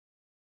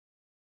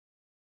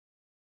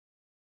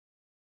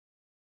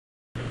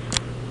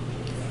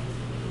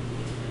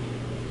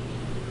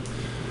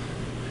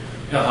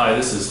Yeah, hi,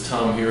 this is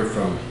Tom here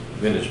from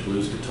Vintage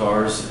Blues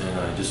Guitars, and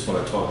I just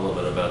want to talk a little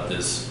bit about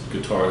this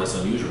guitar, this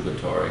unusual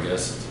guitar, I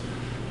guess.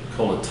 It's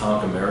called a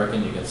Tonk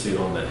American. You can see it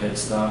on the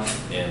headstock,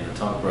 and the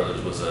Tonk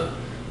brothers was a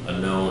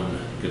known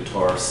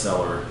guitar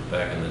seller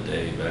back in the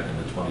day, back in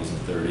the 20s and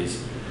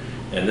 30s.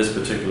 And this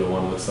particular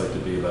one looks like to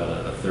be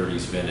about a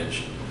 30s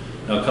vintage.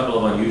 Now, a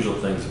couple of unusual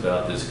things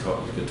about this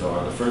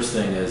guitar. The first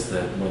thing is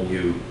that when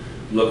you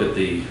look at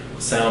the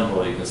sound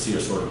hole, you can see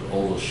it's sort of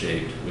oval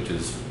shaped, which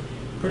is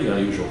pretty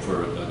unusual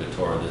for a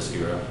guitar of this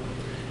era.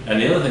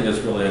 And the other thing that's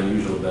really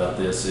unusual about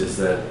this is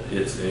that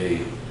it's a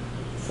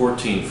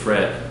 14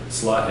 fret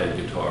slothead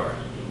guitar,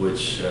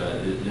 which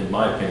in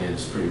my opinion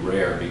is pretty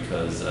rare,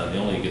 because the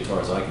only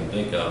guitars I can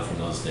think of from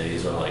those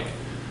days are like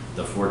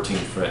the 14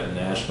 fret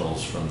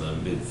Nationals from the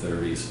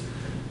mid-30s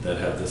that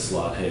have the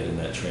slot head in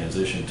that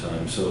transition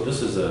time. So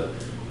this is a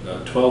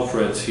 12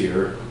 frets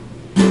here,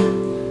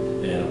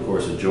 and of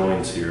course it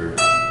joins here.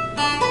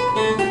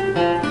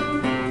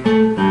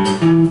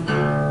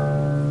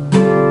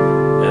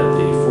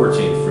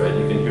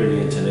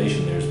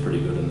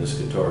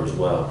 As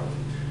well.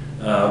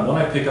 When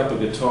I pick up a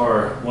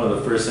guitar, one of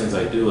the first things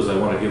I do is I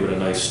want to give it a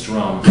nice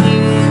strum.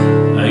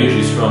 I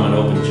usually strum an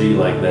open G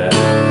like that,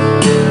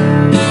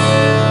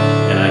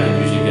 and I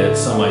can usually get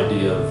some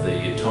idea of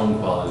the tone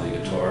quality of the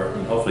guitar,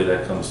 and hopefully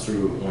that comes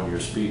through on your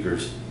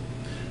speakers.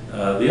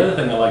 The other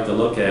thing I like to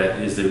look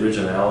at is the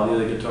originality of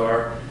the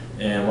guitar,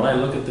 and when I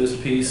look at this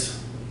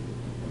piece,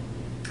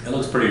 it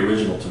looks pretty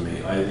original to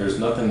me. There's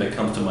nothing that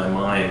comes to my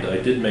mind. I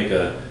did make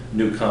a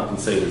new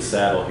compensated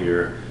saddle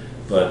here,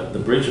 but the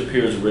bridge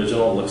appears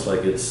original. It looks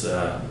like it's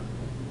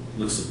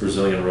looks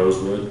Brazilian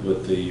rosewood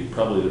with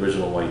probably the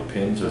original white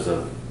pins. There's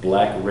a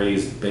black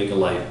raised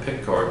Bakelite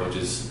pickguard, which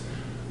is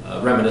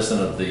reminiscent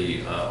of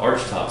the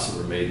arch tops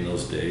that were made in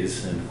those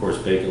days. And of course,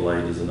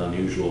 Bakelite is an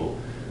unusual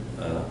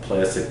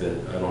plastic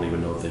that I don't even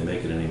know if they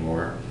make it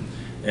anymore.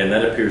 And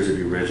that appears to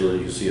be original.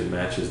 You can see it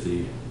matches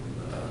the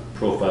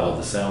profile of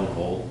the sound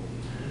hole.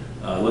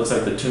 Looks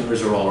like the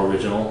tuners are all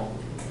original.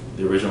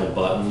 The original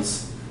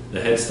buttons. The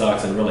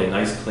headstock's in really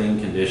nice, clean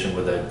condition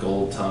with that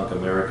gold Tonk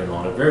American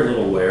on it. Very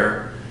little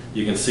wear.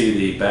 You can see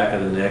the back of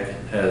the neck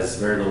has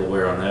very little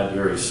wear on that.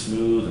 Very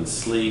smooth and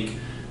sleek.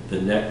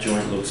 The neck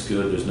joint looks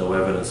good. There's no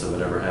evidence of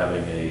it ever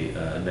having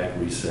a neck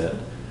reset.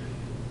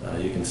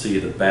 You can see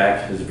the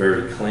back is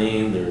very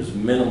clean. There's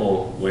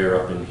minimal wear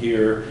up in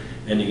here.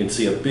 And you can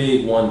see a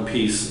big one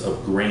piece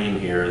of grain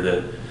here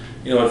that,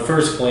 you know, at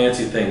first glance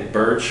you think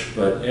birch,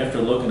 but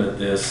after looking at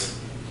this,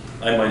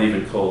 I might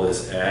even call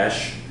this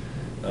ash.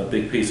 A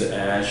big piece of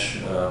ash,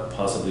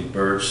 possibly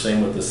birch,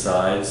 same with the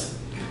sides.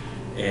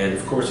 And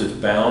of course it's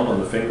bound on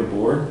the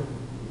fingerboard,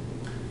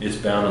 it's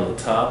bound on the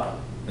top,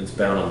 it's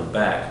bound on the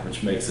back,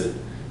 which makes it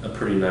a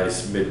pretty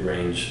nice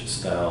mid-range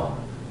style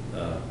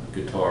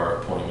guitar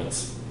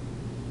appointments.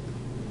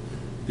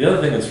 The other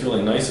thing that's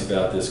really nice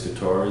about this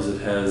guitar is it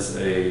has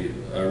a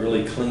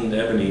really clean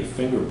ebony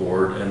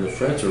fingerboard, and the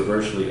frets are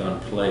virtually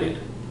unplayed.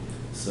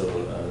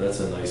 So that's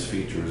a nice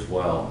feature as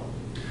well.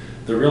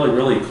 The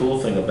really cool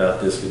thing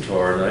about this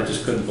guitar, and I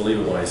just couldn't believe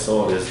it when I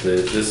saw it, is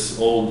that this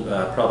old,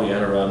 probably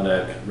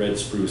Adirondack red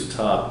spruce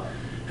top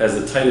has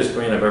the tightest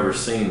grain I've ever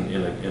seen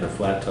in a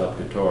flat top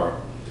guitar.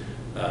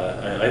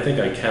 I think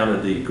I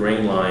counted the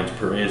grain lines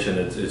per inch, and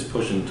it's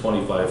pushing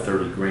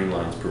 25-30 grain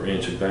lines per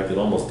inch. In fact, it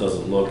almost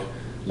doesn't look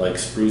like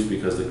spruce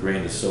because the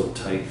grain is so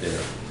tight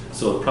there.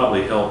 So it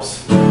probably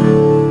helps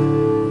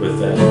with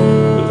the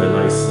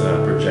nice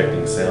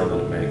projecting sound that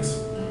it makes.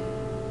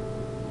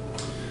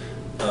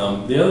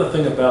 The other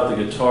thing about the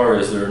guitar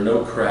is there are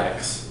no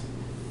cracks.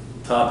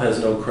 Top has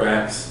no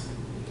cracks,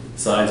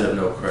 sides have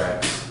no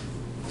cracks,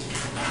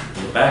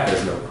 and the back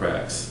has no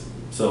cracks.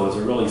 So it's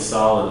a really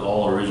solid,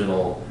 all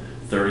original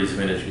 30s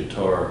vintage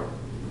guitar.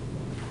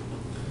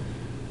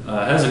 It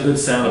has a good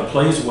sound, it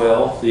plays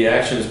well. The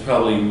action is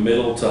probably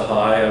middle to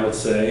high, I would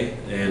say,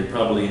 and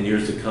probably in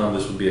years to come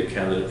this would be a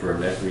candidate for a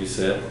neck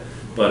reset.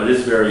 But it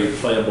is very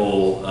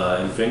playable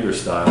in finger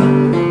style.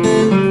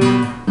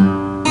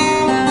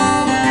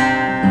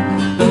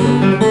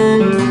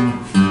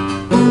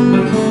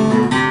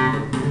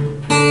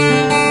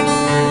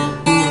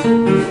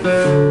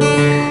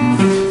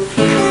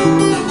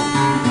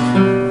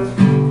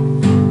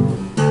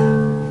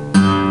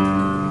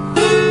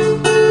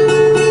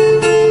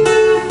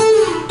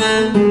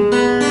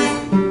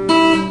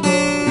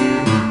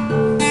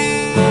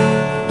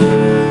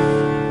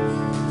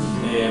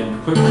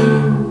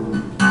 Quickly,